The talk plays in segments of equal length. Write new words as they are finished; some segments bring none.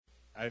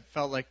I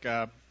felt like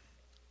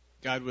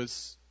God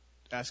was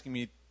asking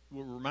me,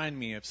 remind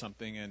me of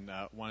something, and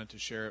wanted to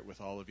share it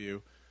with all of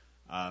you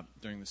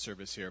during the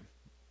service here.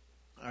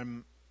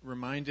 I'm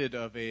reminded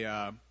of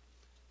a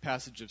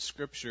passage of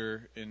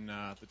Scripture in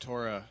the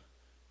Torah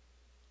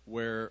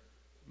where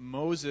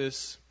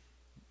Moses,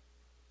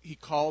 he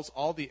calls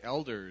all the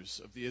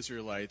elders of the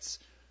Israelites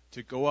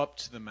to go up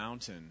to the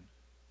mountain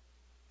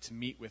to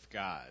meet with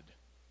God.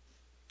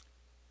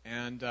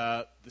 And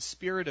the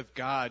Spirit of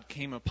God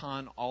came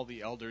upon all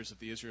the elders of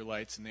the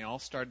Israelites, and they all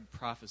started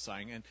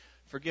prophesying. And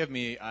forgive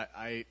me,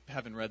 I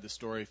haven't read the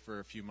story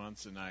for a few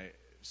months,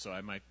 so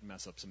I might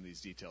mess up some of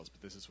these details,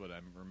 but this is what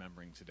I'm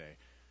remembering today.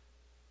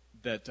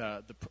 That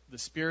the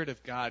Spirit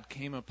of God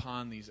came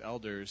upon these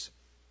elders,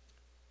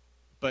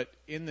 but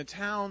in the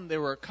town there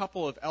were a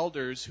couple of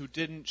elders who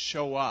didn't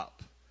show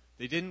up.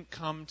 They didn't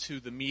come to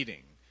the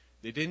meeting.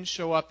 They didn't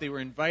show up. They were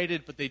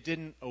invited, but they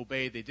didn't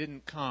obey. They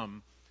didn't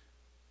come.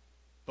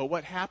 But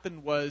what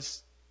happened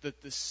was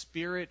that the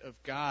Spirit of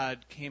God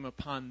came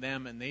upon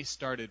them, and they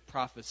started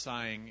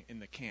prophesying in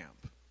the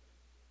camp.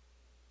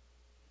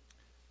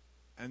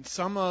 And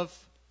some of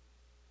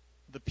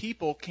the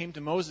people came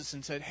to Moses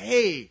and said,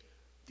 "Hey,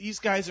 these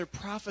guys are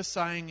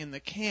prophesying in the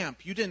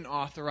camp. You didn't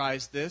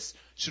authorize this.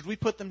 Should we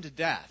put them to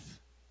death?"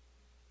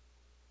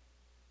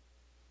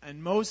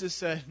 And Moses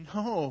said,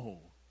 "No.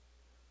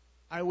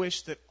 I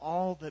wish that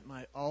all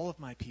of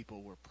my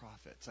people were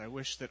prophets. I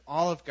wish that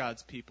all of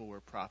God's people were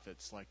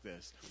prophets like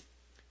this."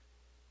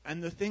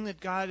 And the thing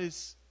that God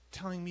is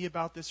telling me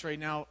about this right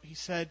now, he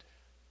said,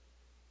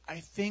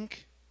 I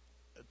think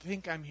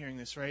I'm hearing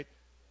this right.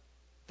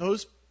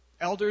 Those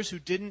elders who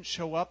didn't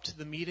show up to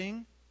the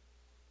meeting,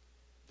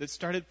 that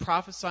started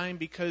prophesying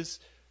because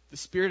the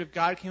Spirit of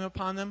God came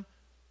upon them,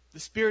 the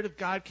Spirit of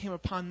God came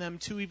upon them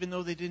too, even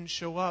though they didn't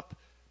show up,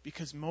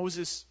 because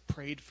Moses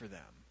prayed for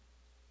them.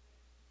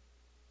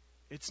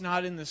 It's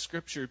not in the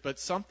Scripture, but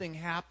something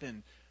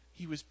happened.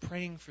 He was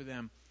praying for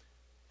them.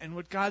 And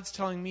what God's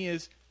telling me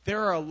is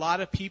there are a lot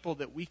of people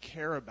that we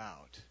care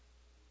about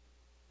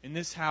in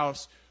this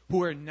house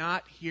who are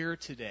not here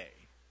today.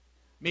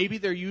 Maybe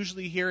they're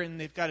usually here and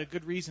they've got a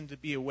good reason to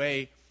be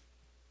away.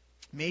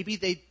 Maybe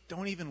they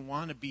don't even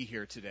want to be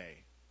here today.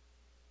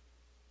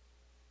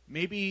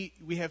 Maybe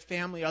we have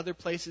family other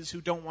places who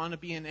don't want to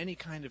be in any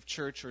kind of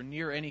church or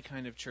near any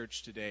kind of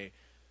church today.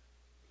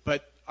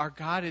 But our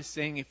God is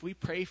saying, if we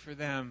pray for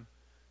them,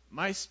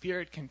 my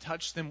Spirit can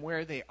touch them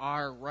where they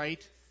are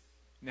right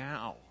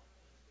now.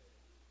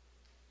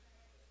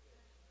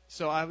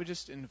 So I would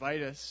just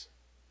invite us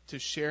to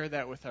share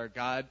that with our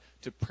God,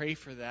 to pray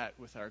for that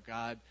with our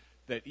God,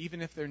 that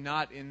even if they're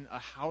not in a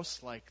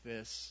house like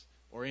this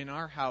or in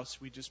our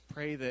house, we just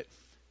pray that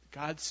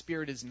God's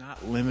Spirit is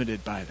not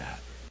limited by that.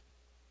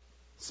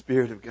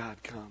 Spirit of God,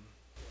 come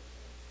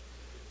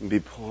and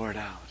be poured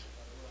out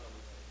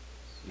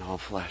in all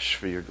flesh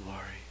for your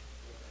glory.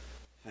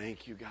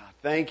 Thank you, God.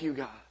 Thank you,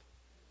 God.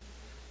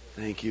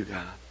 Thank you,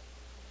 God.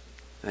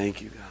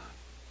 Thank you, God.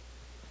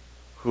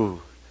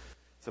 Whew.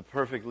 It's a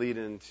perfect lead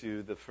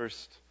into the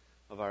first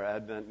of our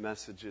Advent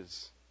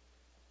messages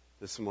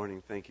this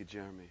morning. Thank you,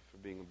 Jeremy, for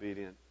being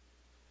obedient.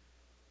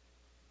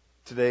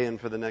 Today and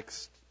for the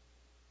next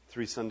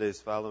 3 Sundays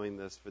following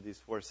this, for these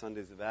 4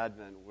 Sundays of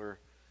Advent, we're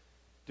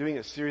doing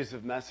a series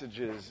of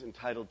messages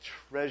entitled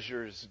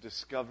Treasures,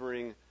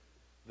 Discovering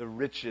the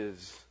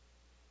Riches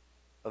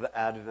of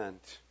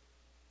Advent.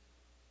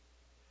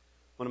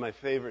 One of my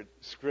favorite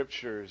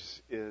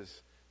scriptures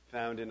is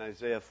found in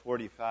Isaiah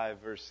 45,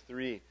 verse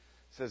 3. It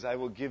says, "I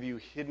will give you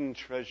hidden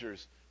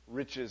treasures,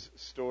 riches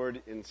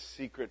stored in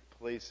secret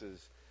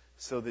places,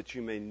 so that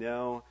you may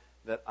know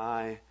that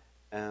I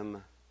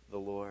am the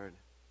Lord."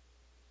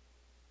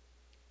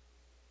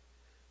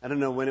 I don't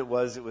know when it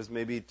was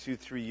maybe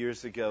 2-3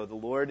 years ago. The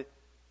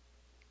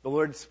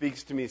Lord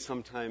speaks to me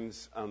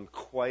sometimes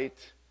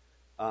quite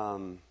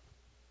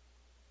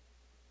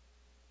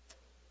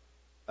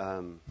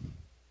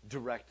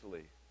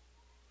directly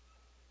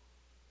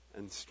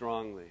and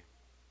strongly.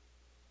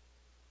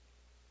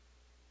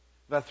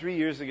 About 3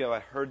 years ago, I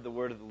heard the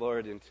word of the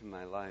Lord into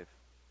my life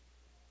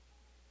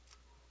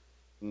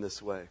in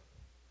this way. And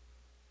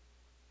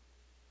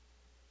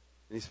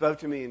He spoke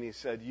to me and He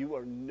said, "You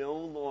are no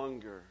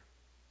longer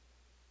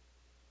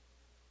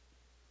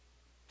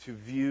to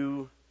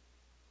view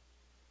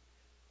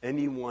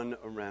anyone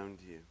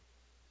around you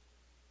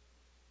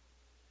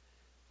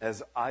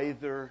as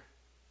either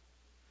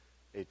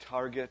a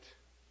target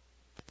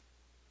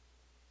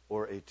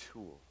or a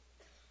tool,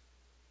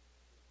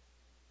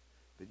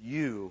 but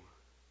you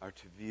are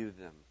to view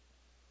them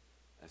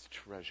as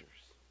treasures."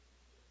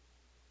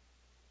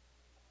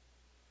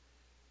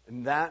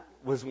 And that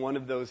was one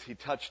of those He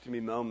touched me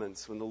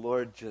moments when the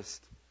Lord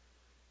just,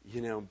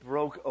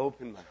 broke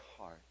open my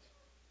heart.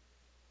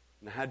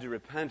 And I had to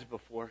repent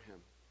before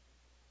Him.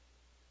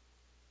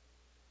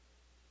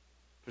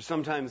 For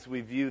sometimes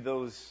we view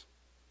those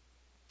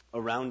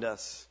around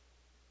us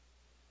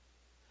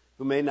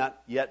who may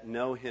not yet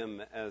know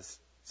Him as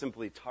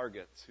simply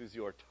targets. Who's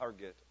your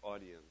target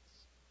audience?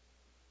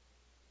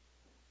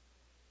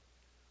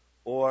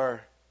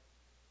 or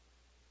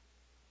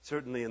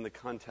certainly in the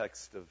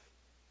context of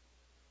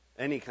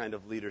any kind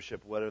of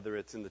leadership, whether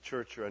it's in the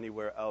church or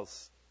anywhere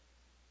else,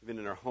 even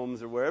in our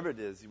homes or wherever it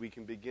is, we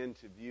can begin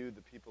to view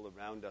the people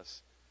around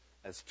us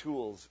as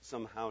tools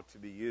somehow to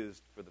be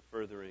used for the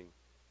furthering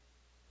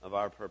of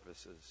our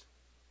purposes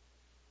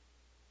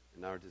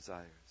and our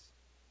desires.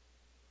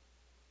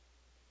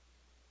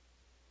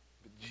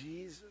 But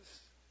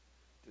Jesus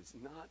does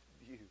not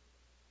view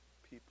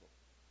people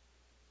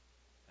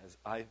as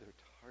either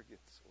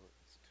targets or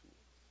as tools.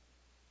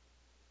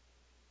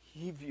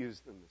 He views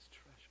them as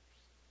treasures.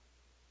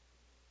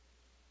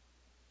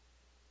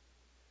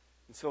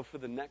 And so for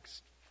the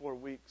next 4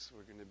 weeks,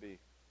 we're going to be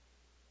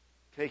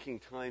taking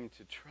time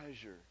to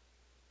treasure.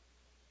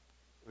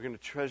 We're going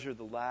to treasure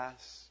the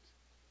last,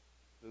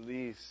 the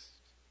least,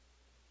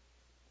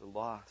 the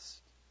lost.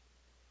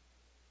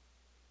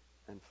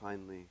 And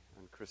finally,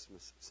 on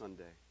Christmas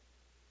Sunday,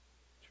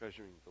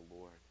 treasuring the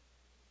Lord.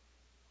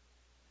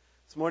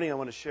 This morning I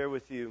want to share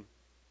with you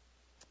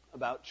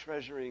about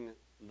treasuring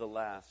the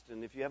last.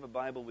 And if you have a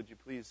Bible, would you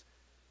please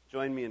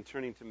join me in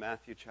turning to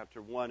Matthew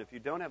chapter 1. If you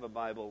don't have a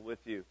Bible with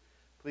you,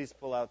 please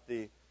pull out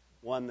the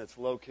one that's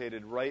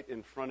located right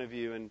in front of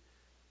you. And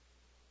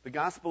the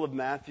Gospel of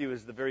Matthew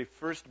is the very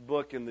first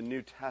book in the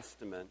New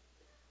Testament.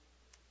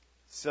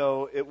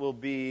 So it will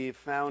be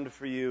found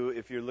for you,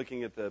 if you're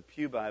looking at the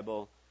Pew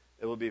Bible,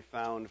 it will be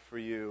found for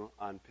you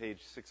on page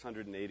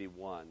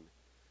 681.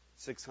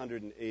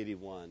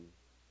 681.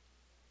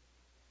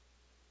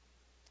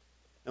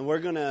 And we're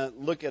going to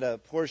look at a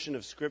portion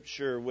of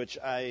Scripture which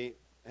I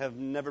have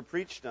never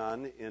preached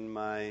on in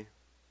my,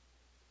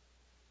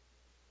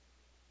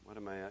 what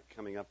am I at,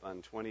 coming up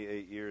on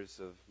 28 years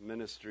of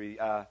ministry.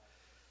 It's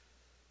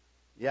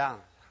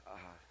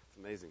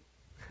amazing.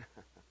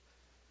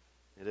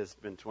 It has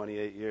been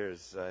 28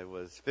 years. I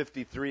was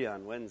 53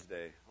 on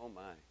Wednesday. Oh,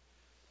 my.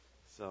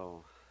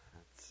 So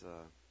that's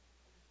a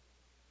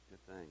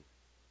good thing.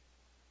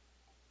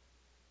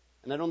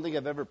 And I don't think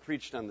I've ever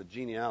preached on the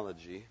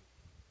genealogy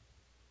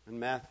in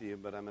Matthew,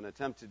 but I'm going to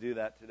attempt to do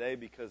that today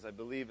because I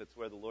believe it's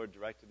where the Lord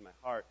directed my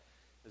heart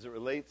as it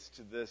relates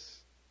to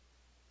this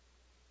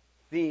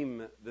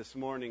theme this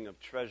morning of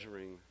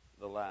treasuring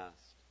the last.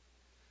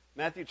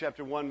 Matthew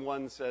chapter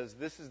 1:1 says,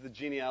 "This is the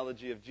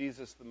genealogy of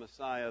Jesus the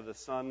Messiah, the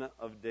son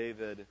of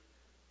David,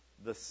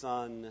 the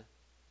son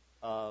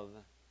of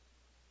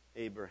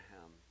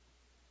Abraham."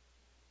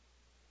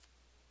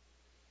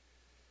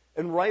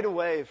 And right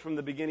away from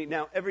the beginning,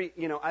 now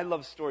I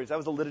love stories. I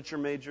was a literature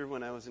major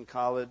when I was in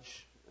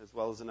college, as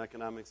well as an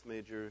economics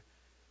major.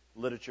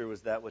 Literature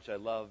was that which I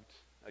loved.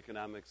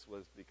 Economics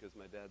was because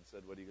my dad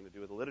said, "What are you going to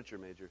do with a literature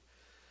major?"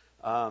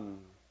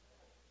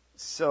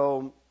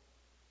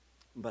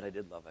 But I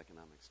did love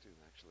economics too,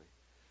 actually.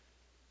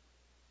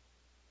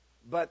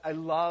 But I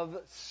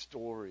love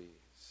stories.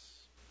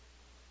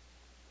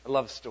 I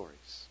love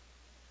stories.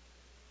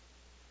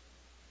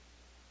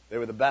 They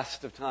were the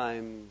best of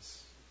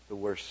times, the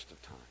worst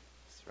of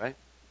times, right?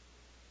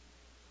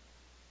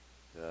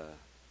 The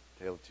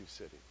Tale of Two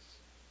Cities.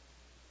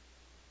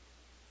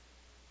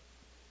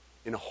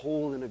 In a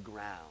hole in the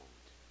ground,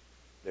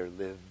 there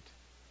lived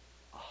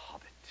a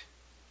hobbit.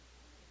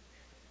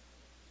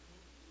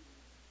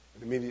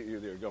 And immediately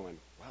they're going,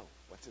 "Well,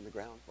 what's in the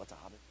ground? What's a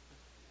hobbit?"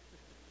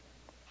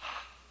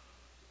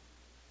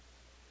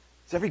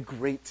 So every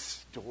great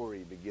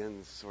story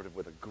begins sort of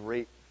with a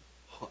great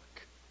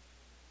hook.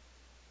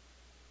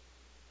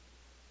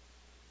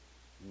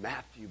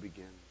 Matthew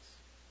begins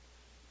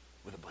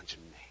with a bunch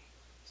of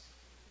names.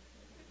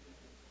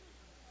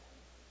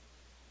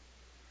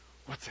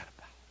 What's that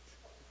about?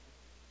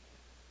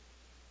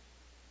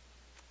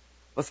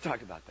 Let's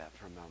talk about that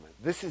for a moment.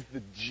 This is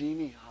the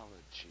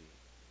genealogy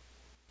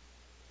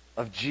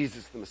of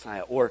Jesus the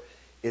Messiah, or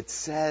it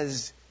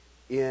says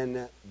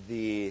in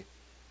the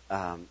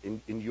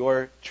in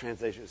your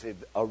translation, it says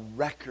a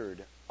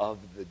record of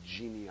the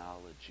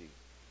genealogy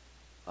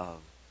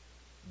of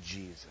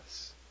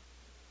Jesus.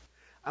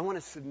 I want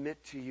to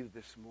submit to you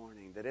this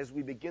morning that as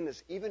we begin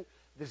this, even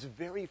this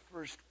very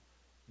first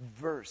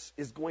verse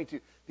is going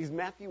to, because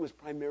Matthew is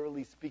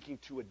primarily speaking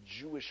to a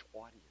Jewish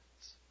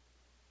audience.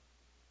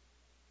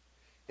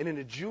 And in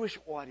a Jewish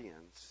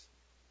audience,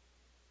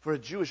 for a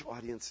Jewish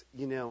audience,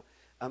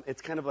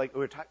 it's kind of like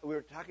we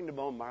were talking to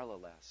Mo and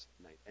Marla last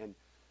night, and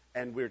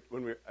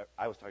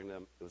I was talking to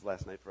them. It was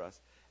last night for us,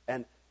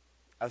 and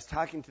I was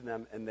talking to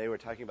them, and they were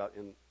talking about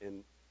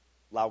in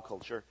Lao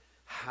culture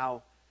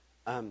how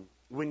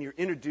when you're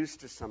introduced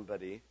to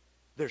somebody,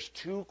 there's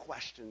two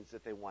questions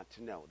that they want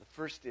to know. The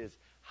first is,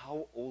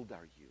 how old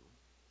are you?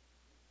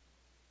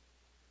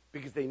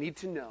 Because they need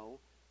to know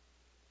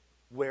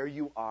where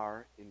you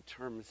are in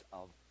terms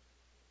of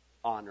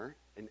honor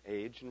and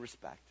age and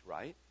respect,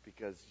 right?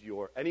 Because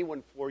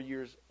anyone 4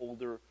 years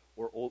older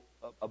or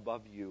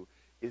above you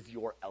is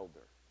your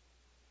elder.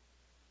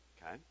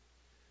 Okay?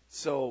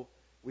 So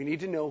we need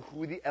to know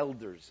who the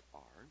elders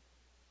are.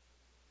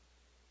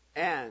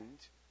 And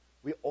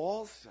we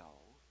also,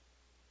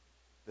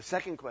 the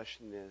second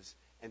question is,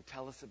 and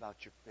tell us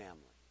about your family.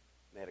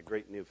 They had a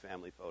great new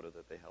family photo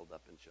that they held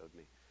up and showed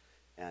me,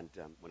 and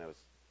when I was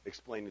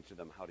explaining to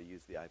them how to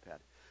use the iPad.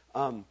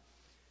 All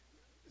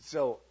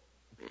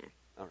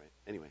right.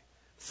 Anyway,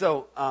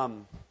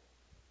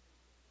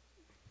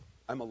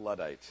 I'm a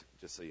Luddite,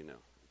 just so you know,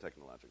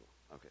 technological.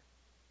 Okay.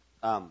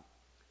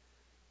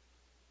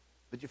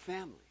 But your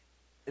family,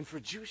 and for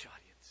a Jewish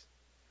audience,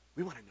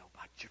 we want to know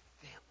about your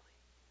family.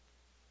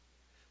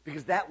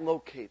 Because that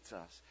locates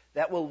us.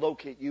 That will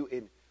locate you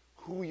in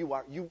who you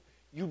are. You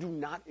do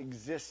not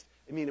exist.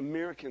 I mean,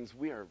 Americans,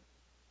 we're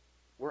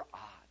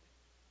odd.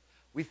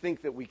 We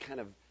think that we kind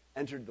of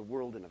entered the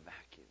world in a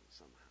vacuum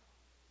somehow.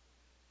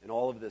 And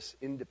all of this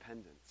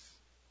independence,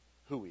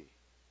 hui.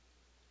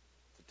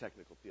 It's a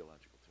technical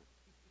theological term.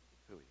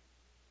 Hui.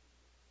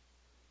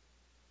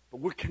 But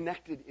we're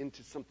connected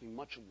into something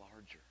much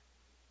larger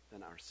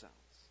than ourselves.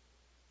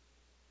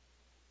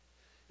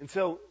 And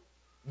so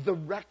the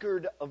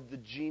record of the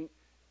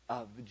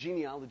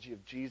genealogy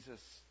of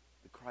Jesus,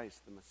 the Christ,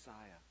 the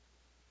Messiah,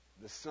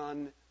 the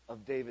son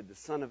of David, the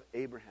son of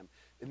Abraham,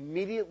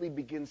 immediately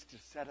begins to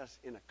set us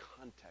in a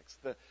context.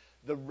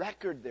 The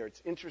record there,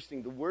 it's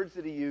interesting. The words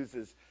that he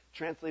uses,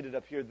 translated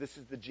up here, this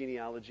is the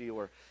genealogy,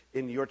 or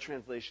in your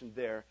translation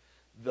there,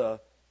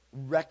 the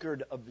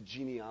record of the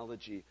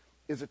genealogy,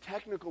 is a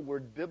technical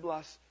word,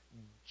 biblos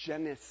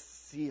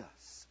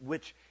genesios,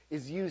 which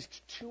is used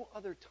 2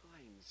 other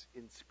times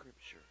in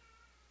Scripture.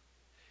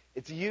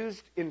 It's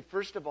used in,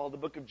 first of all, the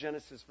book of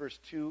Genesis,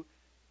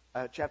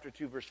 chapter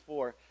 2, verse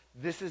 4.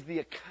 This is the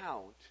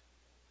account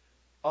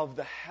of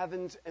the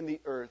heavens and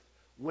the earth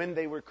when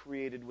they were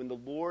created, when the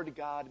Lord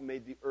God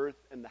made the earth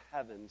and the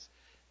heavens.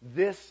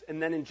 This,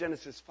 and then in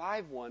Genesis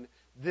 5:1,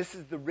 this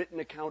is the written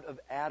account of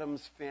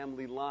Adam's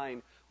family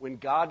line. When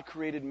God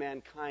created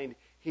mankind,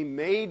 he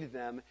made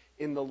them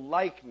in the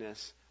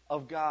likeness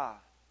of God.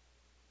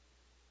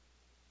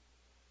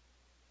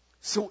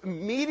 So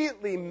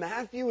immediately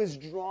Matthew is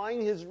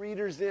drawing his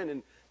readers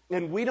in,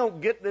 and we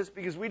don't get this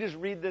because we just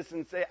read this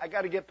and say, I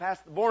got to get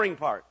past the boring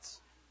parts.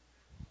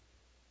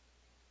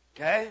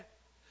 Okay?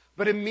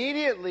 But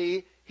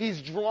immediately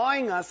he's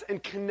drawing us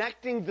and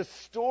connecting the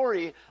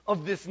story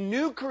of this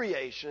new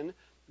creation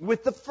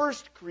with the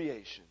first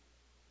creation.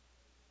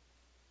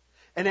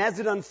 And as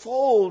it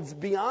unfolds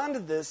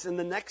beyond this in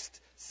the next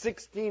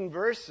 16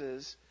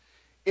 verses,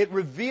 it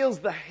reveals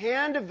the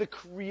hand of the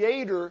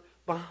Creator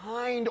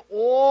behind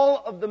all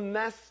of the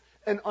mess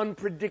and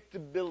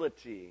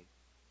unpredictability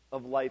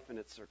of life and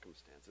its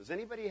circumstances.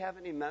 Anybody have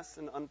any mess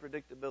and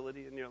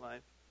unpredictability in your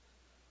life?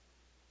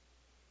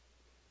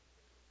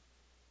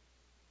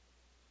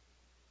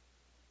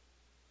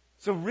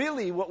 So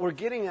really what we're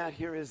getting at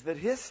here is that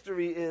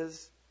history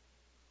is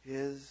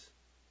his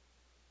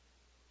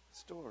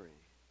story.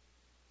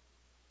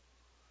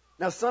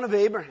 Now, son of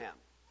Abraham.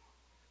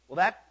 Well,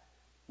 that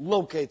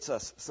locates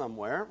us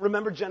somewhere.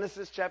 Remember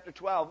Genesis chapter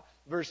 12,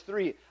 verse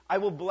 3. I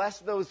will bless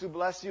those who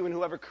bless you, and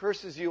whoever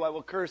curses you I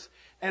will curse.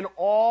 And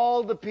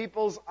all the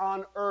peoples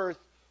on earth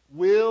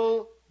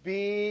will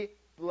be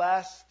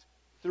blessed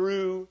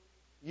through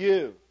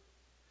you.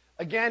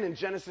 Again, in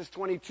Genesis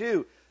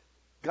 22,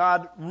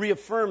 God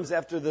reaffirms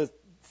after the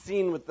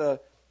scene with the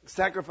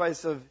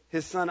sacrifice of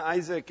his son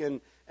Isaac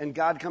and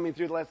God coming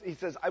through the last, he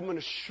says, I'm going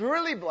to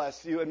surely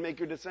bless you and make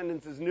your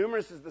descendants as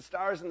numerous as the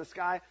stars in the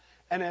sky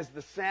and as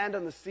the sand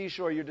on the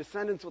seashore. Your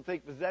descendants will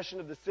take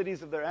possession of the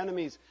cities of their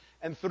enemies,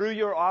 and through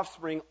your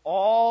offspring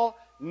all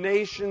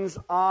nations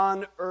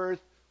on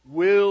earth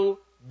will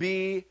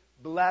be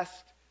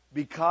blessed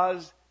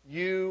because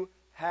you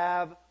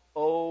have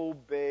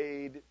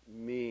obeyed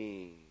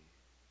me.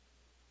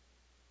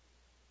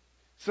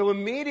 So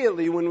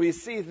immediately when we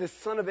see this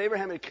son of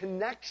Abraham, it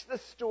connects the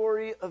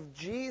story of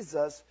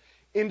Jesus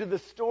into the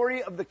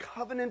story of the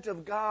covenant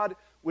of God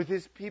with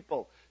his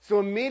people. So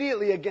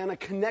immediately, again, a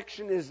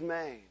connection is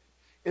made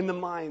in the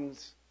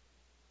minds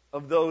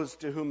of those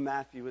to whom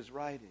Matthew is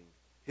writing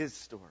his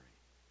story.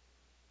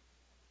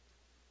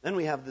 Then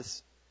we have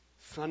this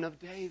son of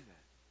David.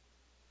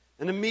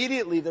 And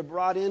immediately they're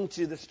brought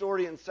into the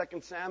story in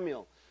 2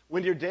 Samuel.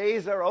 When your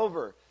days are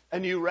over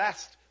and you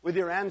rest with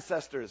your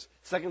ancestors,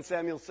 2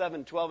 Samuel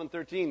 7, 12 and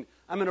 13.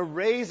 I'm going to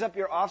raise up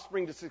your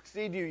offspring to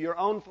succeed you, your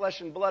own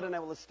flesh and blood, and I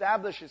will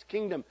establish his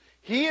kingdom.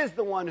 He is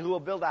the one who will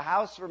build a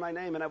house for my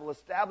name, and I will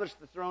establish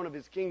the throne of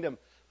his kingdom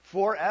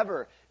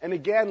forever. And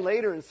again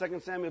later in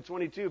 2 Samuel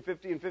 22,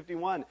 50 and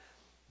 51,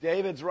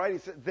 David's writing,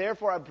 he said,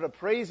 therefore I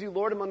praise you,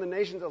 Lord, among the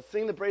nations. I'll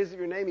sing the praise of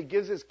your name. He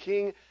gives his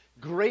king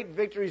great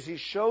victories. He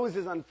shows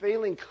his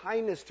unfailing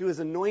kindness to his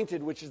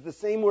anointed, which is the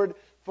same word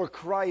for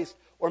Christ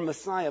or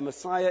Messiah.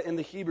 Messiah in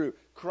the Hebrew,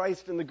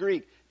 Christ in the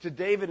Greek, to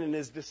David and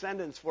his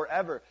descendants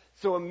forever.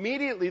 So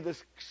immediately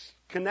this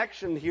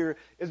connection here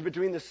is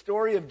between the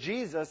story of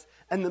Jesus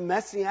and the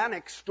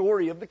messianic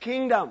story of the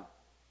kingdom.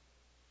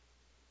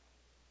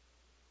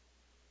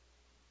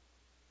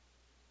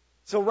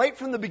 So right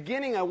from the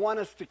beginning, I want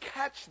us to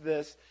catch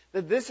this,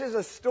 that this is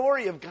a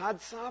story of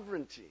God's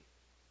sovereignty.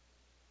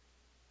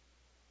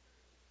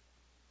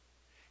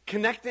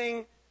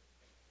 Connecting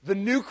the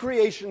new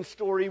creation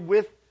story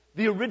with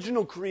the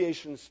original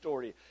creation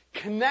story,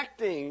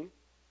 connecting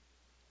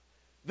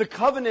the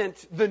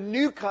covenant, the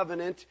new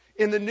covenant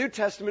in the New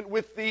Testament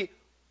with the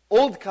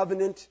old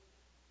covenant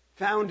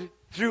found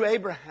through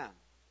Abraham.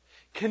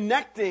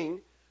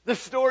 Connecting the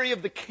story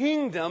of the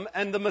kingdom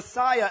and the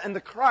Messiah and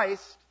the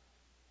Christ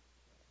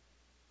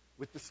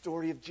with the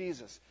story of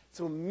Jesus.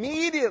 So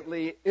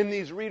immediately in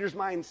these readers'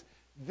 minds,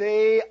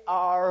 they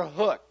are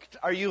hooked.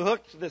 Are you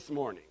hooked this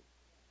morning?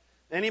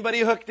 Anybody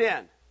hooked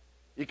in?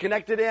 You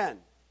connected in?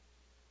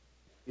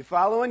 You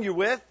following? You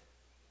with?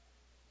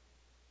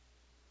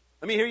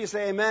 Let me hear you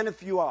say amen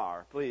if you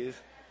are, please.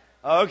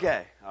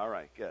 Okay. All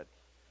right. Good.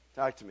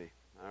 Talk to me.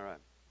 All right.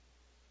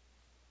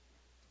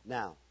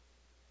 Now,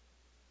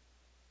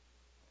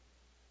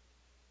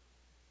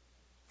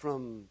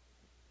 from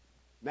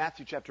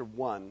Matthew chapter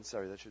 1,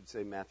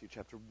 Matthew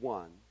chapter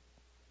 1,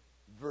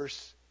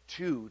 verse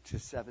 2 to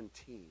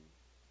 17,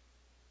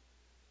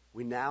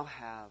 we now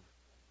have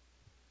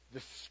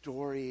the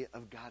story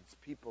of God's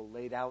people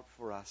laid out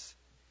for us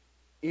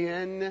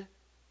in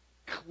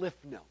Cliff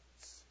Notes.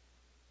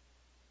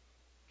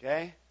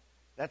 Okay?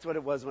 That's what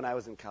it was when I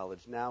was in college.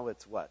 Now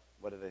it's what?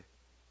 What is it?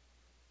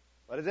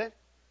 Spark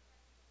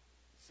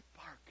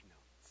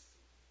Notes.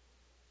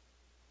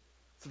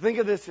 So think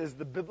of this as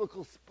the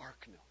biblical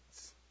Spark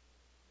Notes.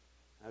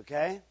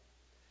 Okay?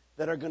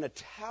 That are going to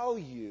tell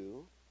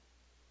you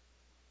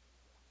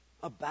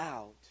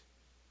about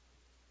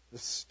the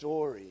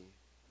story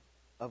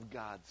of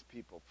God's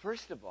people.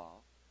 First of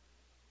all,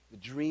 the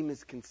dream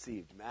is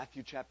conceived.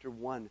 Matthew chapter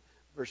 1,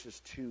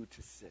 verses 2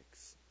 to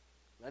 6.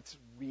 Let's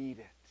read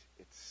it.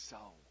 It's so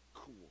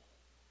cool.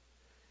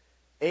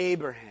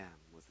 Abraham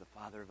was the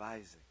father of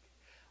Isaac.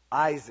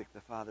 Isaac,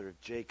 the father of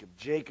Jacob.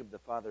 Jacob, the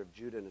father of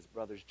Judah and his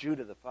brothers.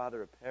 Judah, the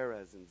father of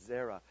Perez and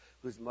Zerah,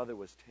 whose mother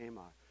was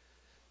Tamar.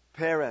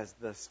 Perez,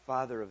 the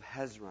father of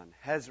Hezron.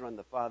 Hezron,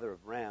 the father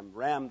of Ram.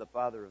 Ram, the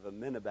father of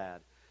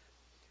Amminadab.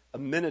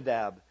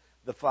 Amminadab,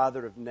 the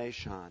father of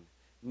Nahshon.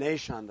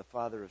 Nahshon, the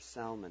father of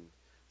Salmon.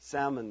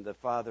 Salmon, the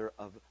father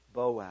of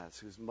Boaz,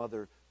 whose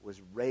mother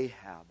was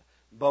Rahab.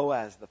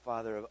 Boaz, the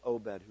father of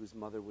Obed, whose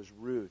mother was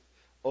Ruth.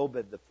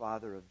 Obed, the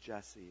father of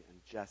Jesse,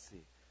 and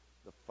Jesse,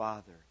 the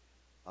father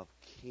of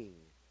King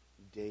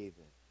David.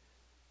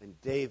 And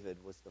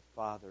David was the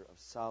father of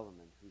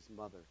Solomon, whose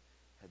mother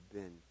had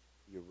been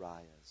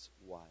Uriah's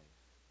wife.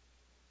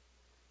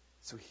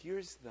 So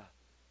here's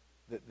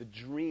the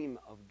dream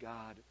of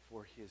God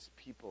for his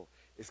people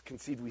is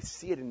conceived. We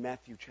see it in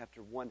Matthew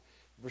chapter 1,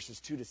 verses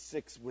 2 to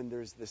 6, when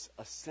there's this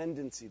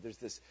ascendancy, there's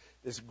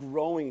this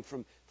growing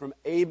from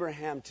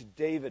Abraham to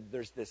David.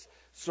 There's this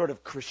sort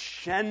of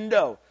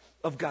crescendo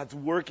of God's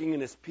working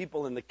in his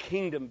people and the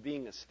kingdom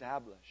being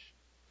established.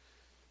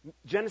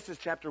 Genesis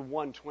chapter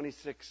 1,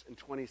 26 and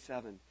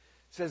 27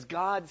 says,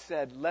 God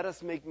said, let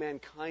us make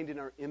mankind in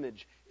our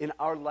image, in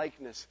our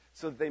likeness,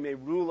 so that they may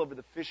rule over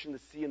the fish in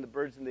the sea and the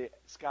birds in the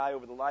sky,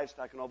 over the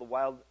livestock and all the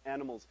wild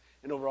animals,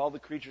 and over all the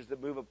creatures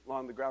that move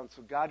along the ground.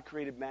 So God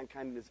created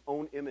mankind in his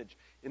own image.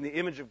 In the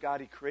image of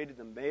God, he created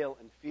them, male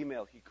and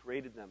female, he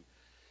created them.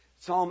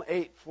 Psalm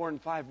 8, 4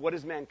 and 5, what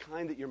is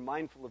mankind that you're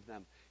mindful of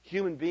them?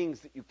 Human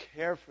beings that you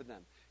care for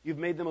them. You've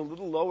made them a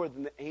little lower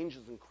than the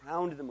angels and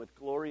crowned them with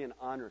glory and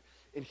honor.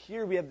 And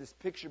here we have this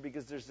picture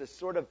because there's this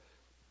sort of,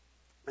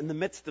 in the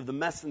midst of the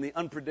mess and the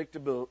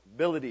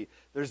unpredictability,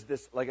 there's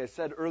this, like I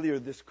said earlier,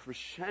 this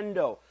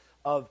crescendo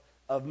of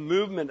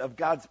movement of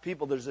God's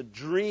people. There's a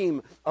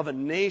dream of a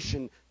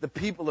nation. The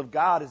people of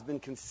God has been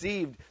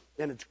conceived,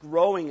 and it's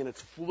growing, and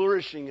it's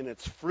flourishing, and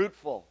it's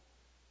fruitful.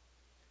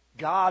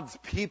 God's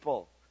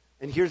people.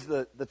 And here's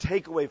the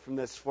takeaway from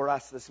this for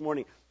us this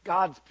morning.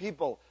 God's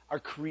people are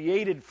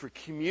created for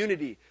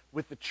community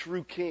with the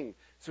true king.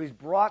 So he's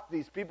brought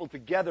these people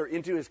together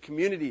into his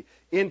community,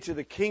 into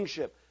the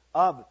kingship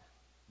of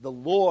the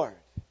Lord.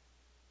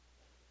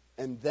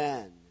 And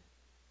then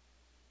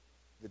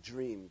the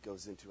dream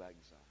goes into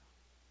exile.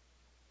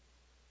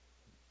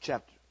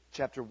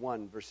 Chapter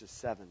 1, verses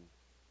 7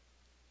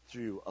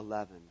 through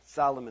 11.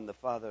 Solomon, the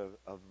father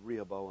of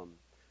Rehoboam.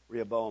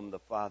 Rehoboam, the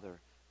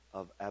father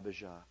of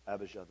Abijah.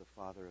 Abijah, the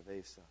father of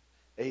Asa.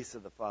 Asa,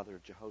 the father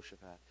of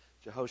Jehoshaphat.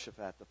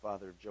 Jehoshaphat, the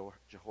father of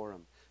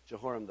Jehoram.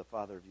 Jehoram, the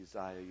father of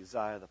Uzziah.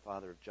 Uzziah, the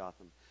father of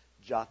Jotham.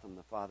 Jotham,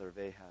 the father of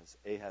Ahaz.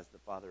 Ahaz, the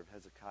father of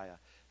Hezekiah.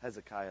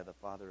 Hezekiah, the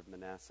father of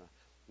Manasseh.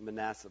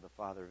 Manasseh, the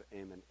father of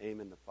Amon.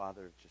 Amon, the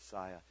father of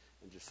Josiah.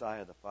 And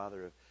Josiah, the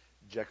father of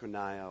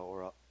Jeconiah,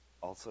 or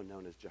also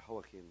known as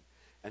Jehoiakim,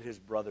 and his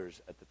brothers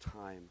at the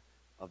time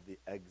of the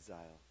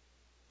exile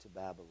to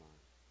Babylon.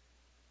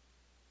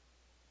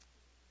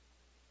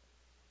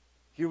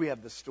 Here we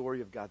have the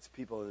story of God's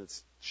people, and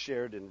it's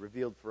shared and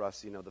revealed for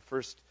us. You know, the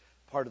first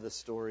part of the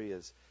story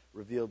is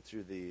revealed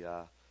through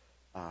the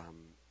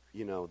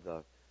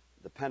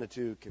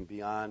Pentateuch and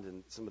beyond,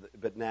 and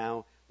but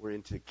now we're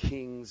into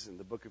Kings and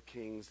the Book of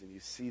Kings, and you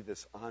see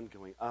this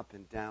ongoing up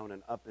and down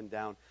and up and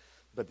down.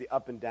 But the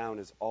up and down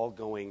is all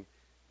going,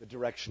 the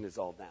direction is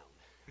all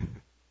down.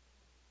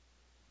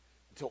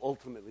 Until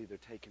ultimately they're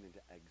taken into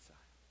exile.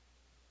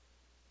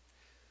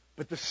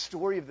 But the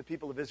story of the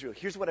people of Israel,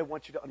 here's what I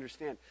want you to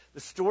understand. The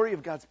story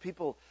of God's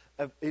people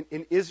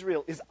in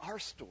Israel is our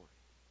story.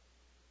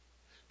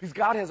 Because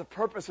God has a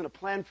purpose and a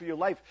plan for your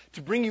life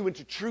to bring you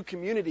into true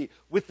community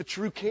with the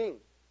true King.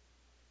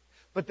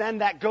 But then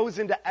that goes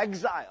into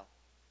exile.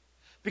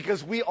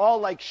 Because we all,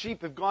 like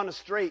sheep, have gone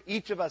astray.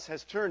 Each of us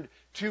has turned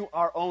to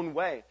our own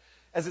way.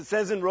 As it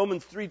says in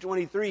Romans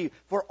 3:23,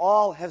 for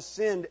all have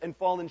sinned and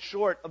fallen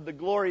short of the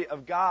glory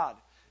of God.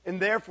 And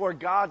therefore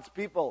God's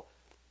people,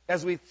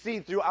 as we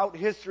see throughout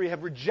history,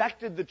 have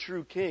rejected the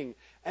true King.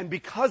 And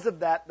because of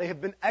that, they have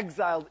been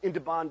exiled into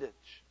bondage.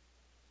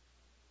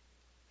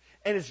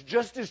 And it's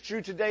just as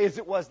true today as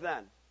it was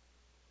then.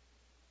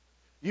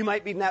 You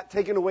might be not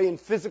taken away in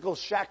physical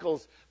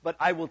shackles, but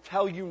I will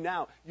tell you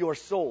now, your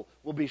soul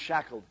will be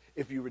shackled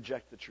if you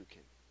reject the true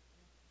King.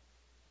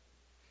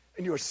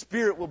 And your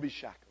spirit will be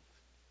shackled.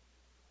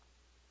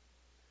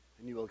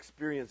 And you will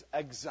experience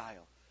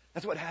exile.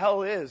 That's what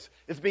hell is.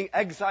 It's being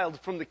exiled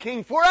from the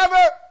King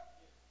forever.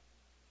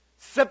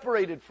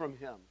 Separated from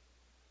Him.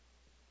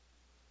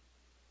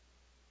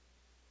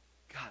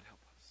 God help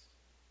us.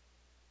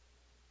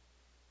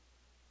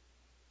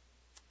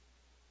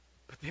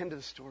 But the end of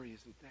the story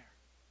isn't there.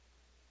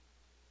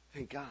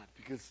 Thank God,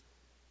 because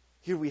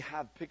here we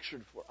have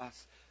pictured for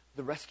us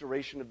the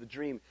restoration of the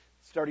dream,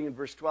 starting in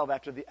verse 12,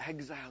 after the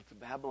exile to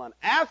Babylon.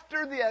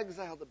 After the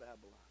exile to Babylon.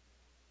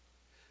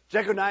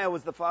 Jeconiah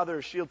was the father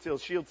of Shealtiel,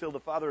 Shealtiel the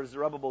father of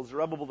Zerubbabel,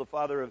 Zerubbabel the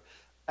father of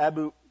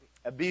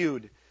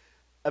Abiud,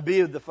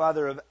 Abiud the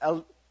father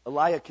of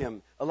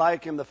Eliakim,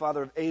 Eliakim the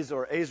father of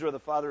Azor, Azor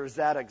the father of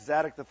Zadok,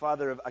 Zadok the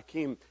father of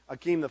Achim,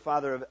 Achim the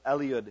father of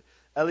Eliud,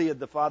 Eliud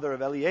the father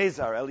of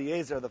Eleazar,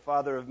 Eleazar the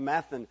father of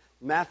Mathan,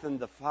 Mathan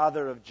the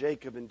father of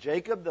Jacob, and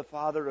Jacob the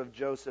father of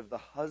Joseph, the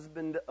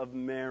husband of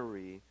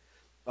Mary,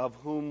 of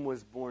whom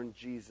was born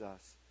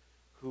Jesus,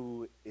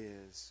 who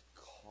is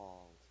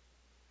called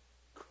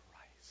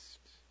Christ,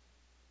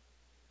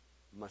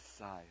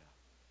 Messiah,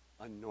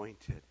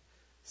 anointed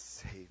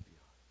Savior.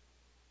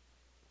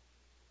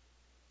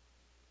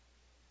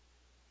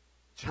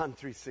 John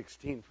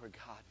 3:16, for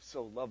God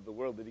so loved the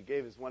world that He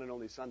gave His one and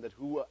only Son, that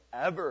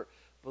whoever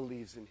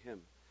believes in Him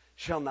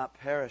shall not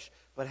perish,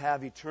 but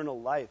have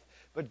eternal life.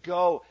 But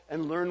go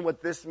and learn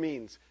what this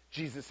means.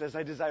 Jesus says,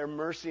 I desire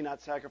mercy,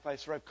 not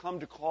sacrifice, for I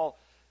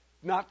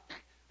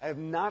have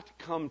not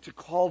come to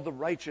call the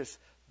righteous,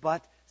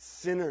 but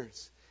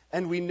sinners.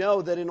 And we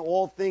know that in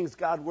all things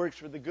God works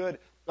for the good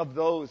of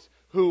those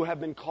who have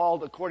been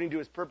called according to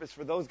His purpose.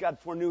 For those God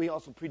foreknew, He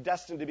also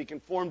predestined to be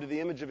conformed to the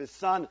image of His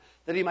Son,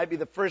 that He might be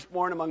the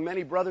firstborn among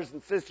many brothers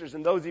and sisters.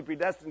 And those He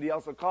predestined, He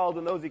also called.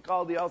 And those He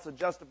called, He also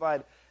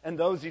justified. And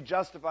those He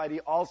justified, He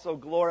also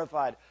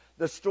glorified.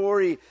 The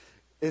story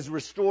is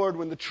restored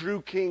when the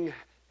true King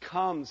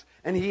comes.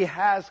 And He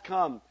has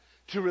come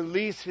to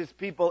release His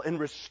people and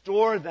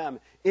restore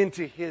them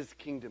into His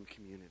kingdom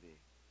community.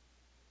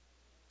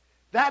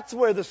 That's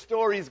where the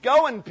story's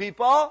going,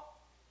 people.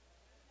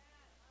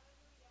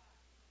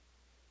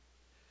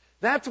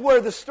 That's where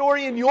the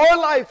story in your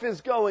life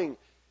is going,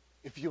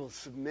 if you will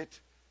submit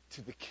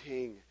to the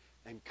King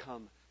and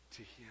come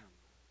to Him.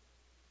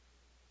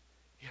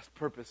 He has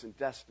purpose and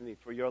destiny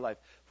for your life,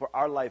 for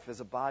our life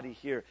as a body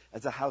here,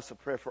 as a house of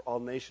prayer for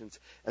all nations,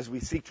 as we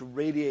seek to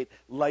radiate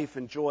life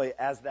and joy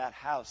as that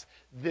house.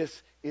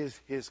 This is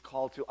His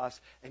call to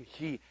us, and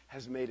He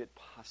has made it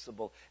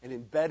possible. And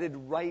embedded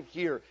right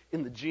here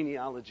in the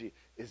genealogy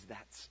is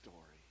that story.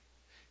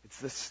 It's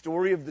the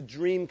story of the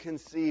dream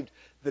conceived,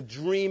 the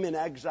dream in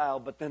exile,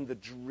 but then the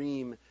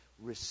dream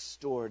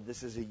restored.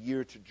 This is a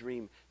year to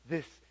dream.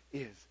 This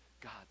is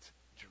God's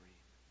dream.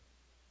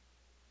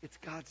 It's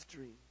God's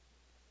dream.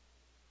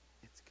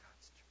 It's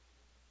God's dream.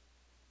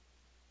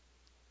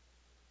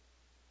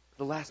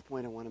 The last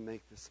point I want to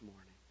make this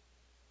morning.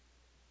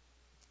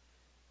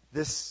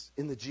 This,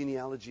 in the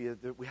genealogy,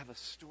 we have a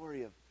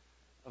story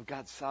of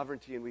God's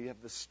sovereignty, and we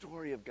have the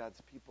story of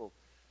God's people.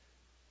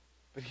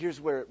 But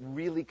here's where it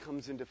really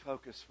comes into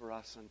focus for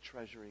us on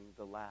treasuring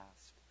the last.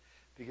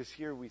 Because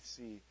here we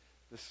see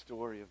the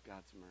story of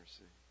God's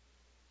mercy.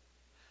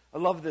 I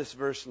love this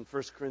verse in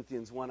 1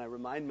 Corinthians 1. I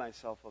remind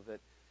myself of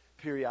it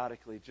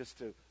periodically just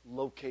to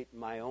locate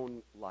my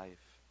own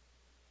life.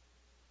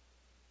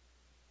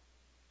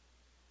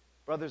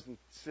 Brothers and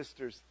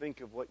sisters,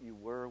 think of what you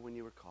were when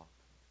you were called.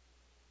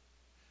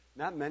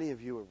 Not many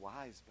of you were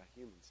wise by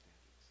human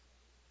standards.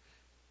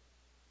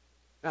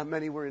 Not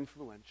many were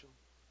influential.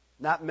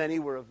 Not many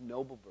were of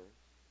noble birth.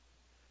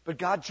 But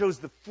God chose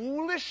the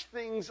foolish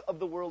things of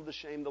the world to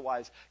shame the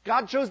wise.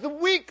 God chose the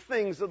weak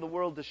things of the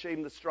world to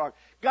shame the strong.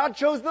 God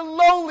chose the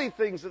lowly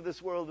things of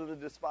this world and the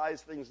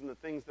despised things and the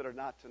things that are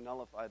not to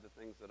nullify the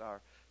things that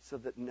are, so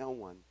that no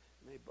one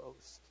may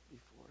boast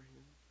before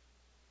Him.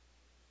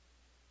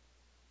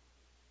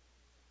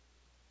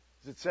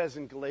 As it says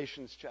in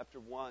Galatians chapter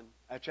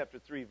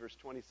 3, verse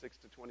 26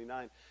 to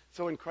 29,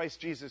 so in Christ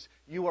Jesus,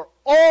 you are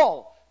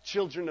all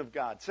children of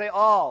God. Say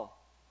all.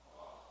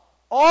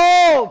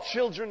 All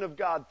children of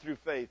God through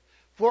faith.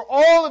 For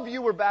all of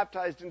you were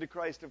baptized into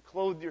Christ, have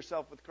clothed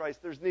yourself with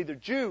Christ. There's neither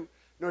Jew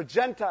nor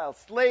Gentile,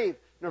 slave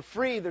nor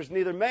free. There's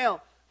neither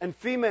male and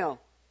female,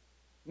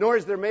 nor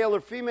is there male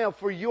or female,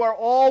 for you are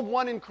all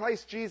one in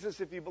Christ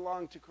Jesus. If you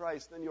belong to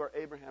Christ, then you are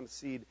Abraham's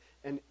seed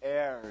and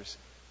heirs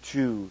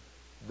to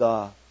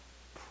the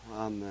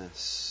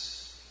promise.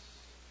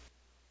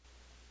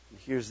 And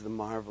here's the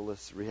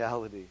marvelous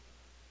reality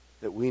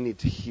that we need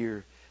to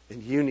hear,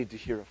 and you need to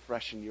hear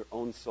afresh in your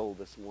own soul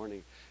this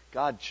morning.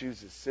 God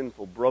chooses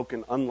sinful,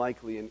 broken,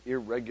 unlikely, and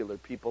irregular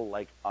people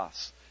like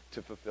us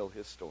to fulfill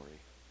His story.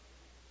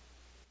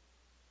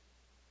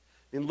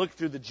 And look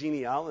through the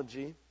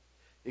genealogy.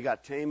 You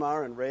got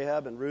Tamar and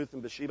Rahab and Ruth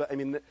and Bathsheba. I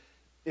mean,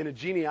 in a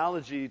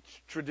genealogy,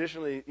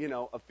 traditionally,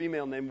 a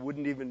female name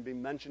wouldn't even be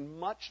mentioned,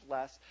 much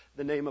less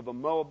the name of a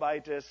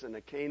Moabitess and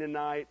a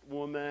Canaanite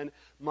woman,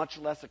 much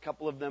less a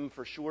couple of them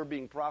for sure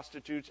being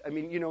prostitutes. I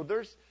mean,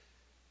 there's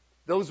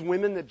those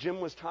women that Jim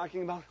was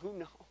talking about. Who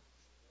knows?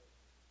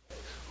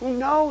 Who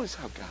knows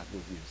how God will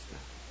use them?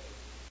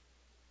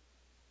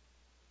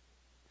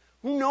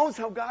 Who knows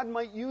how God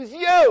might use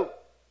you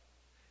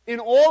in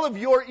all of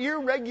your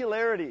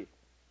irregularity,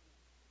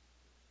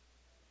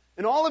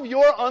 in all of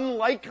your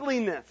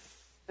unlikeliness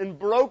and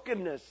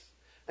brokenness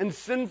and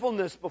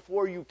sinfulness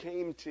before you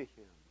came to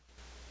Him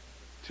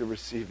to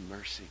receive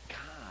mercy.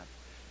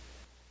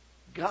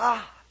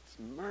 God's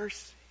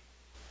mercy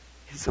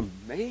is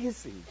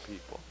amazing,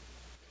 people.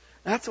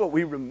 That's what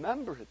we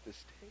remember at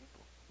this table.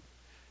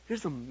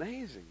 His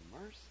amazing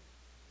mercy.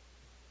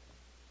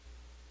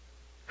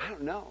 I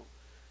don't know.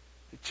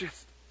 The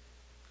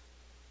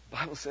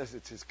Bible says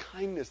it's His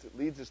kindness that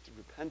leads us to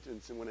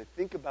repentance. And when I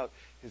think about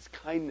His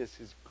kindness,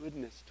 His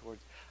goodness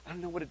towards, I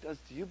don't know what it does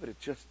to you, but it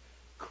just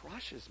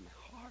crushes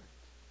my heart.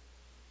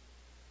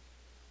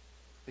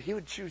 That He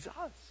would choose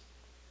us.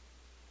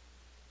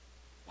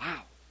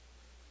 Wow.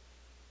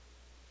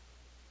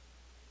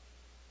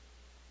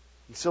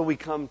 And so we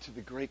come to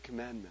the great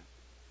commandment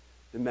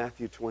in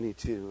Matthew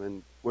 22.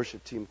 And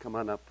worship team, come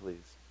on up, please.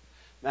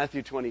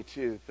 Matthew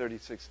 22,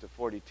 36 to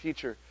 40.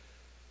 Teacher,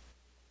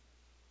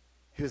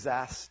 he was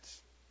asked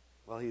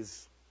while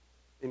he's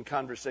in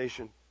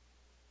conversation,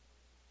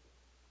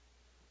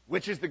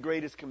 which is the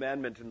greatest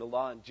commandment in the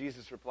law? And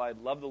Jesus replied,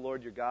 love the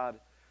Lord your God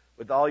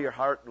with all your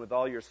heart and with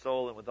all your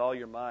soul and with all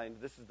your mind.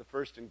 This is the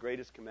first and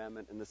greatest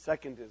commandment. And the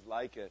second is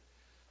like it.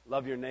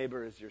 Love your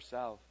neighbor as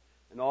yourself.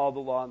 And all the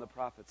law and the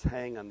prophets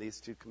hang on these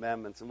two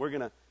commandments. And we're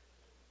going to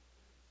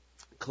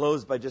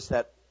close by just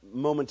that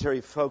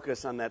momentary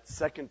focus on that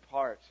second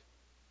part,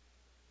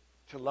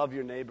 to love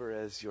your neighbor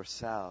as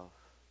yourself.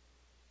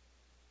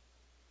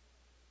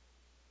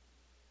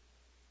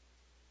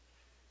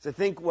 So I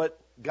think what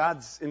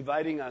God's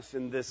inviting us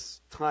in this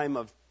time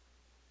of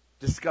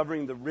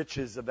discovering the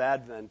riches of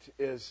Advent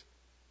is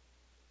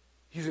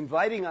He's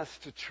inviting us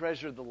to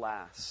treasure the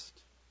last.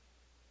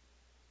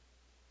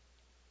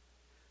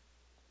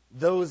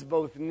 Those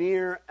both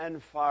near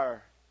and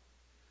far.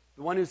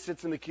 The one who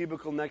sits in the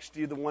cubicle next to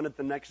you, the one at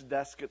the next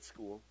desk at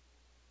school.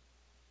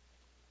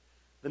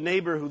 The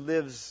neighbor who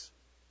lives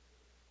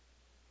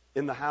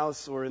in the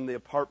house or in the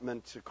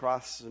apartment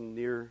across and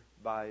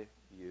nearby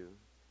you.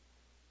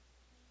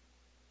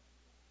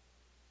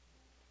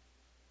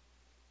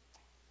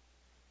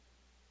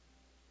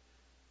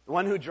 The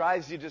one who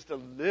drives you just a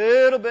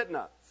little bit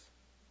nuts.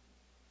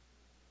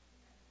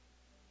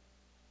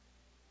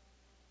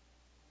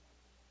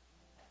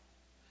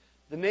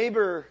 The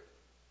neighbor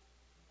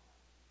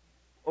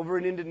over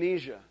in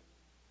Indonesia.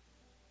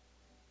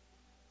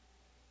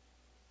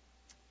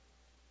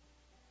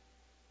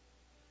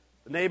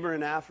 The neighbor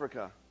in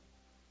Africa.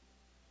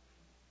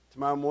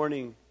 Tomorrow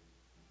morning,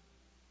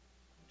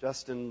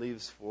 Justin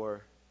leaves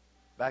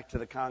back to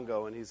the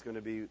Congo, and he's going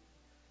to be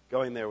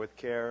going there with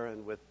CARE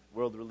and with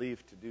World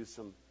Relief to do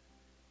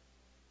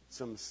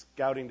some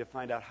scouting to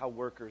find out how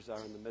workers are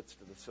in the midst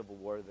of the civil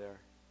war there.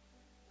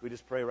 We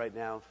just pray right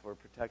now for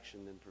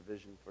protection and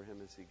provision for him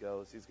as he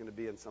goes. He's going to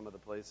be in some of the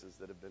places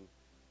that have been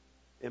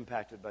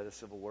impacted by the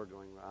civil war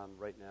going on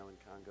right now in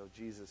Congo.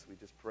 Jesus, we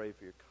just pray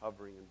for your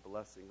covering and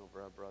blessing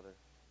over our brother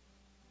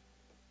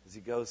as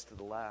he goes to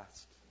the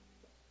last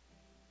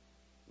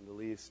and the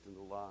least and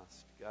the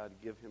lost. God,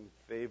 give him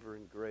favor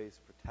and grace.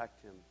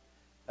 Protect him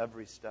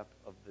every step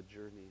of the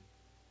journey.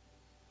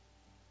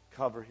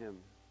 Cover him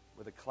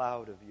with a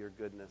cloud of your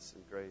goodness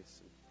and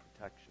grace and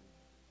protection.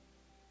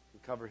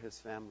 And cover his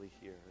family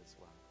here as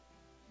well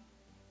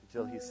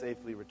until he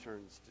safely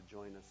returns to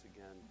join us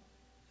again.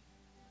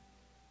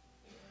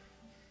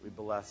 We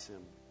bless him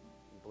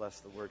and bless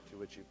the work to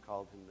which you've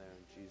called him there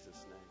in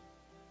Jesus' name.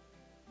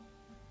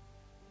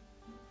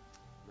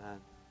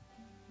 Amen.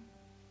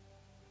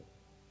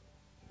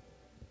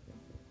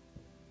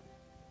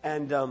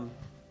 And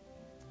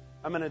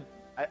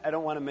I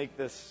don't want to make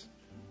this,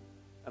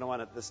 I don't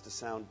want this to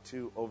sound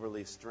too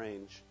overly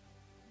strange.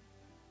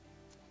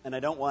 And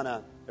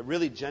I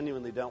really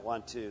genuinely don't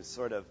want to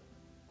sort of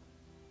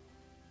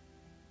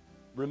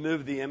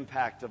remove the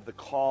impact of the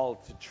call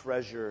to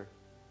treasure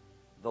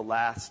the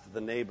last, the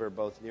neighbor,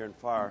 both near and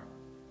far.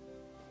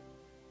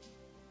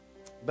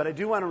 But I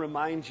do want to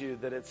remind you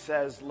that it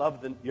says, love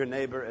your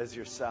neighbor as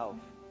yourself.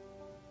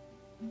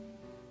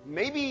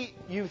 maybe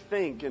you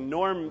think, and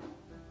Norm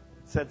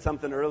said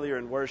something earlier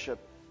in worship,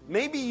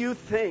 maybe you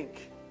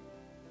think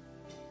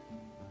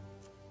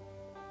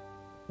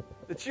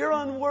that you're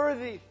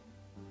unworthy.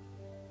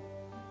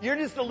 You're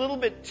just a little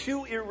bit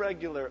too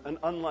irregular and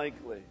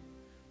unlikely.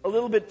 A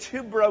little bit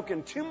too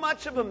broken, too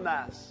much of a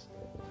mess.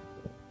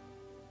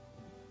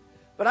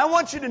 But I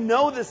want you to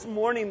know this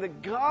morning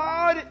that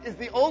God is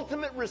the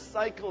ultimate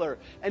recycler,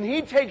 and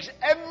He takes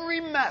every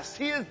mess.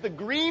 He is the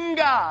green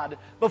God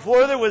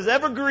before there was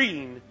ever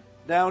green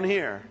down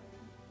here.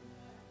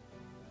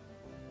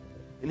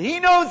 And He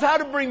knows how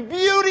to bring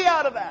beauty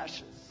out of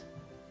ashes.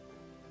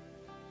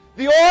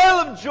 The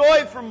oil of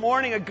joy for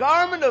mourning, a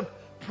garment of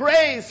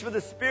praise for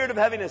the spirit of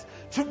heaviness,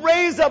 to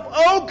raise up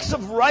oaks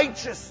of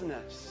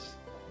righteousness.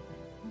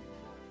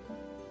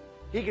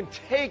 He can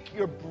take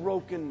your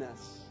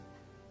brokenness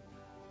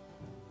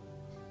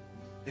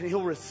and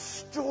He'll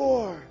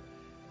restore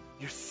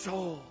your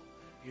soul,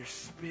 your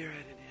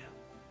spirit in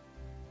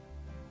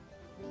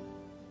Him.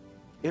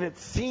 And it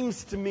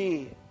seems to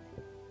me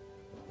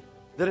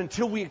that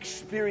until we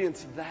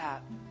experience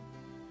that,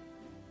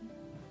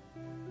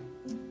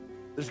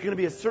 there's going to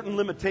be a certain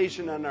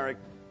limitation on our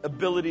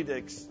ability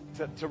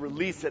to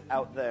release it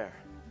out there.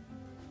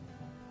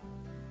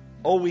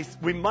 Oh,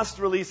 we must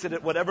release it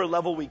at whatever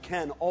level we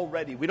can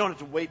already. We don't have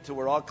to wait till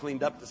we're all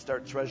cleaned up to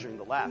start treasuring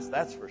the last.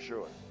 That's for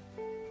sure.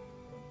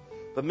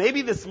 But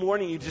maybe this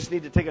morning you just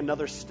need to take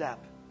another step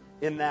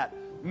in that.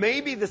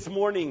 Maybe this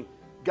morning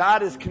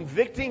God is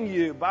convicting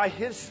you by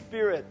His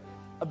Spirit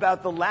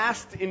about the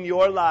last in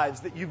your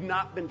lives that you've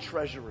not been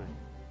treasuring.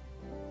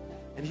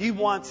 And He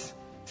wants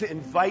to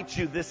invite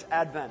you this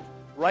Advent,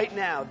 right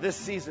now, this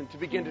season, to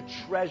begin to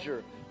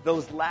treasure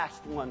those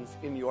last ones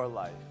in your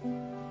life.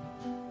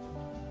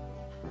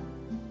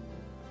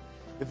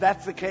 If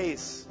that's the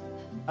case,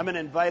 I'm going to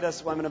invite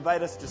us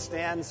to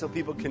stand so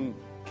people can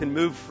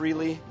move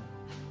freely.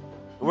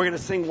 We're going to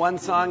sing one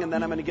song, and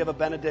then I'm going to give a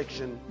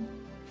benediction.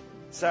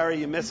 Sorry,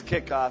 you missed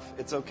kickoff.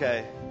 It's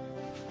okay.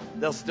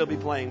 They'll still be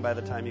playing by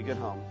the time you get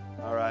home.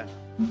 All right?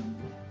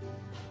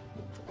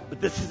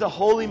 But this is a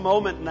holy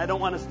moment, and I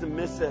don't want us to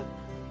miss it.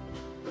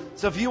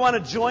 So if you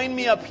want to join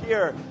me up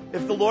here,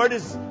 if the Lord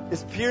is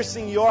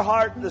piercing your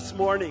heart this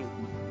morning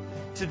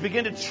to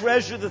begin to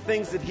treasure the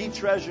things that He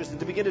treasures and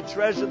to begin to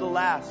treasure the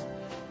last,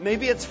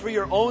 maybe it's for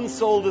your own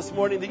soul this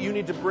morning that you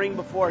need to bring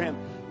before Him.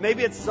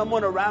 Maybe it's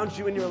someone around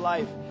you in your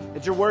life,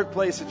 at your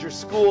workplace, at your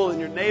school, in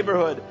your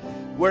neighborhood,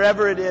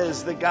 wherever it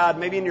is that God,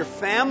 maybe in your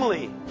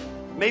family,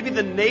 maybe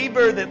the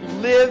neighbor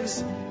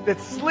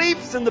that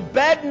sleeps in the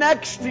bed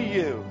next to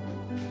you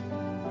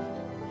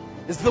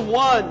is the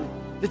one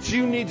that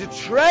you need to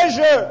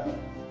treasure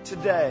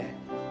today.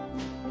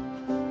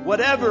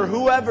 Whatever,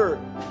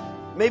 whoever,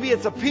 maybe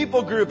it's a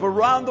people group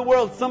around the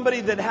world, somebody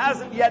that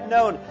hasn't yet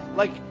known,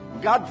 like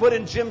God put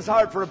in Jim's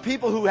heart for a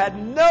people who had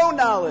no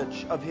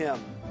knowledge of Him.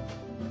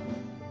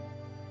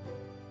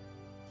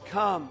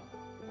 Come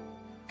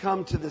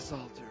to this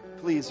altar,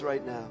 please,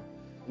 right now,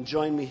 and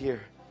join me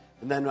here,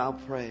 and then I'll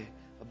pray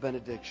a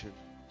benediction.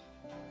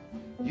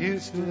 You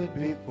stood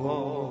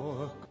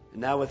before,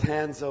 and now with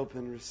hands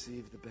open,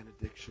 receive the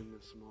benediction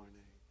this morning.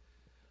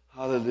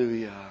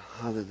 Hallelujah,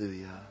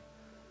 hallelujah,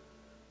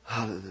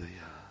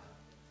 hallelujah.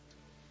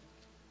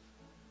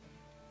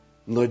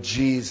 Lord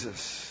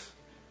Jesus,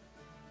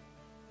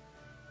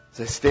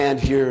 as I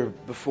stand here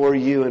before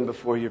you and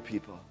before your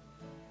people,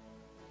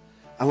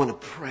 I want to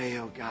pray,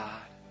 oh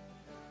God,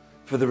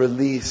 for the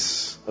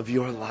release of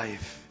your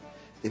life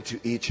into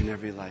each and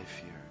every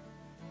life here.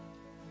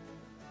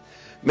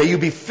 May you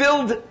be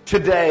filled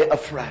today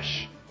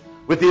afresh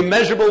with the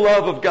immeasurable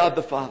love of God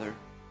the Father,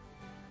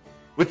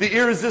 with the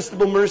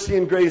irresistible mercy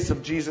and grace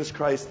of Jesus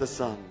Christ the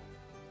Son,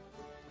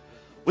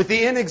 with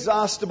the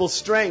inexhaustible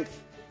strength,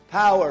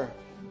 power,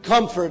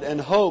 comfort,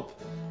 and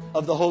hope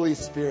of the Holy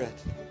Spirit.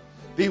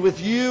 Be with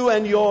you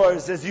and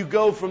yours as you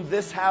go from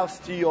this house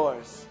to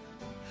yours,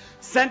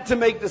 sent to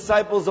make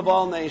disciples of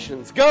all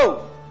nations.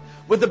 Go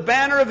with the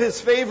banner of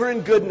His favor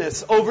and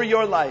goodness over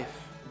your life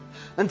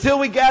until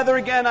we gather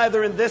again,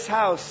 either in this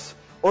house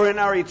or in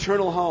our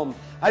eternal home.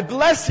 I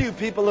bless you,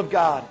 people of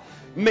God.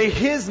 May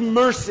His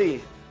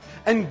mercy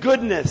and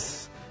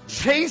goodness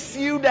chase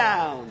you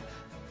down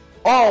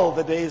all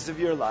the days of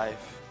your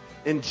life.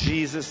 In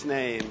Jesus'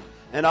 name.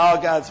 And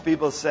all God's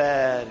people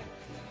said,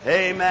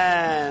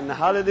 Amen.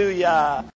 Hallelujah.